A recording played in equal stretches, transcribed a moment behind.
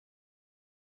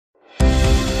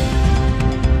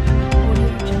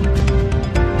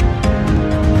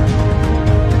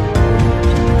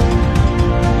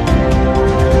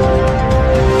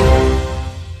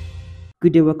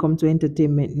Good day, welcome to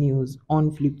Entertainment News on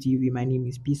Flip TV. My name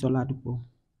is Peace Oladipo.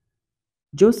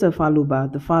 Joseph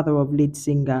Aloba, the father of late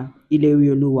singer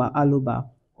Ilerioluwa Aloba,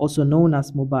 also known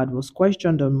as Mohbad, was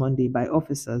questioned on Monday by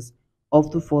officers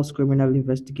of the Force Criminal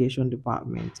Investigation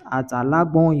Department at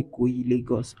Alagbon Ikoyi,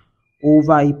 Lagos,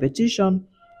 over a petition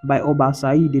by Oba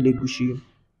Saheed Elegushi.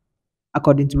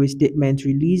 According to a statement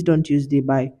released on Tuesday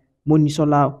by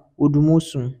Monisola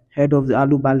Odumosun, head of the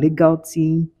Aloba legal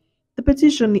team, the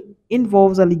petition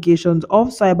involves allegations of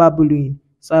cyberbullying,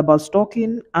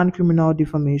 cyberstalking, and criminal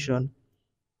defamation.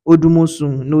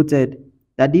 Odumosun noted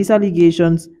that these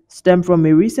allegations stem from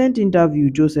a recent interview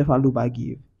Joseph Aloba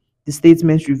gave. The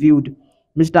statement revealed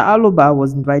Mr. Aloba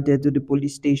was invited to the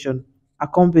police station,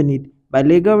 accompanied by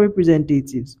legal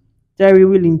representatives Terry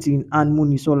Willington and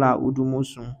Monisola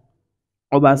Odumosun.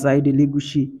 Obasai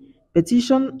Elegushi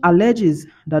petition alleges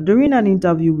that during an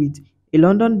interview with a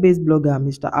London-based blogger,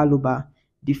 Mr. Aloba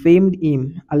defamed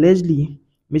him. Allegedly,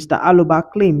 Mr.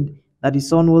 Aloba claimed that his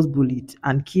son was bullied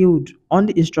and killed on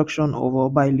the instruction of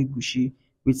Oba Elegushi,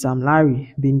 with Sam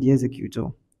Larry being the executor.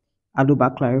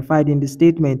 Aloba clarified in the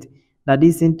statement that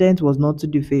his intent was not to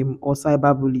defame or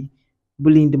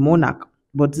bullying the monarch,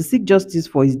 but to seek justice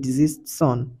for his deceased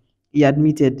son. He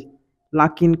admitted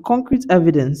lacking concrete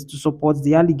evidence to support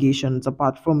the allegations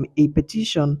apart from a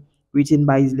petition written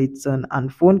by his late son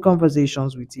and phone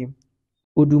conversations with him.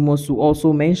 Odumosu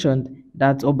also mentioned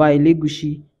that Oba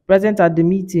Elegushi, present at the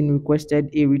meeting, requested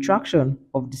a retraction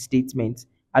of the statement.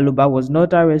 Aloba was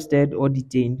not arrested or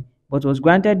detained, but was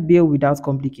granted bail without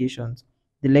complications.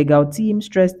 The legal team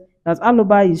stressed that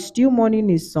Aloba is still mourning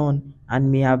his son and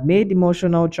may have made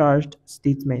emotional charged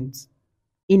statements.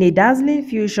 In a dazzling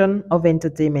fusion of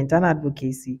entertainment and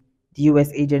advocacy, the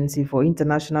U.S. Agency for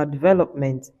International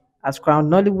Development has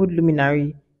crowned Nollywood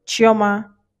luminary Chioma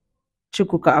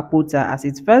Chukwuka Akpota as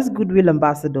its first Goodwill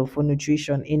Ambassador for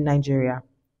Nutrition in Nigeria.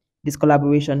 This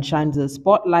collaboration shines a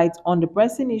spotlight on the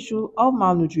pressing issue of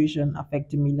malnutrition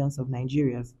affecting millions of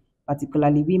Nigerians,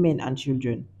 particularly women and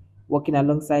children. Working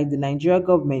alongside the Nigerian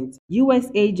government, U.S.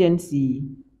 Agency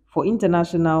for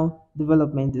International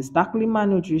Development is tackling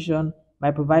malnutrition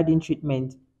by providing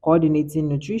treatment, coordinating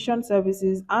nutrition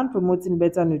services, and promoting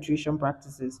better nutrition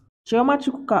practices. Chioma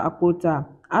Chukwuka Akpota,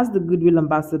 as the Goodwill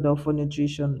Ambassador for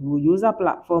Nutrition, will use her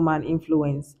platform and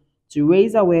influence to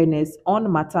raise awareness on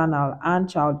maternal and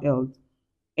child health,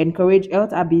 encourage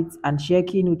health habits, and share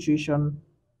key nutrition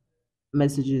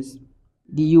messages.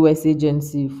 The U.S.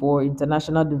 Agency for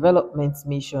International Development's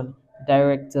Mission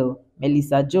Director,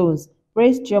 Melissa Jones,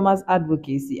 praised Chioma's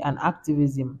advocacy and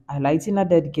activism, highlighting her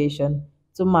dedication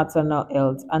to maternal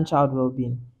health and child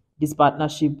well-being. This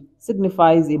partnership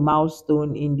signifies a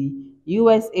milestone in the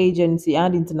U.S. Agency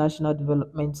and International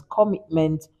Development's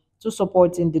commitment to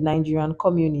supporting the Nigerian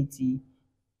community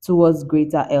towards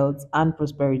greater health and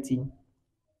prosperity.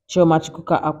 Chioma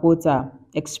Chukwuka Akpota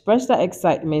expressed her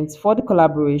excitement for the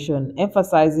collaboration,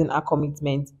 emphasizing her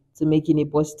commitment to making a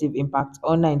positive impact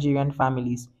on Nigerian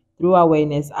families through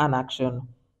awareness and action.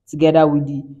 Together with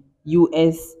the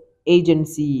U.S.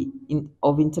 Agency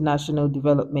of International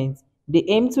Development, they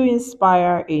aim to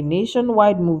inspire a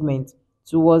nationwide movement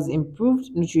towards improved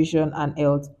nutrition and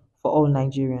health for all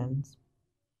Nigerians.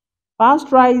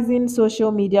 Fast-rising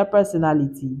social media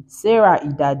personality Sarah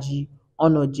Idaji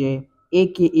Onoje,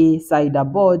 aka Saida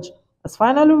Bodge, has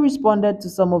finally responded to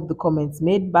some of the comments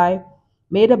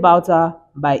made about her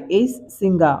by ace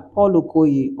singer Paul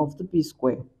Okoye of the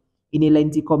P-Square. In a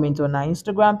lengthy comment on her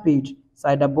Instagram page,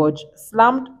 Saida Bodge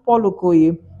slammed Paul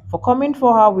Okoye for coming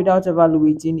for her without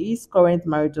evaluating his current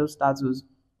marital status.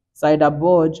 Saida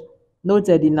Bodge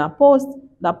noted in her post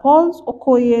that Paul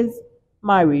Okoye's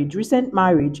recent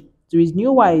marriage to his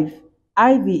new wife,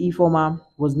 Ivy Ifoma,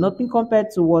 was nothing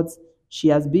compared to what she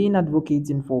has been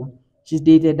advocating for. She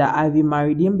stated that Ivy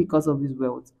married him because of his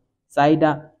wealth.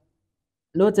 Saida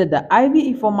noted that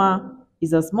Ivy Ifoma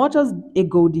is as much as a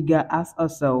gold digger as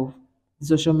herself. The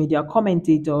social media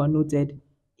commentator noted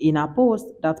in her post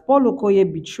that Paul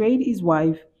Okoye betrayed his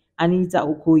wife, Anita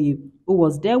Okoye, who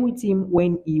was there with him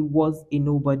when he was a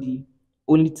nobody,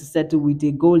 only to settle with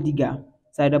a gold digger.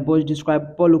 Saida Bodge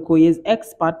described Paul Okoye's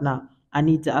ex-partner,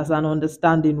 Anita, as an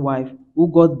understanding wife who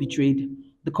got betrayed.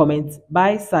 The comment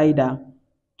by Saida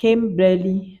came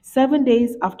barely 7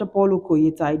 days after Paul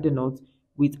Okoye tied the knot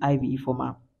with Ivy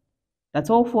Ifoma. That's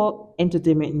all for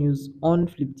entertainment news on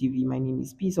Flip TV. My name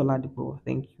is Peace Oladipo.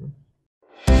 Thank you.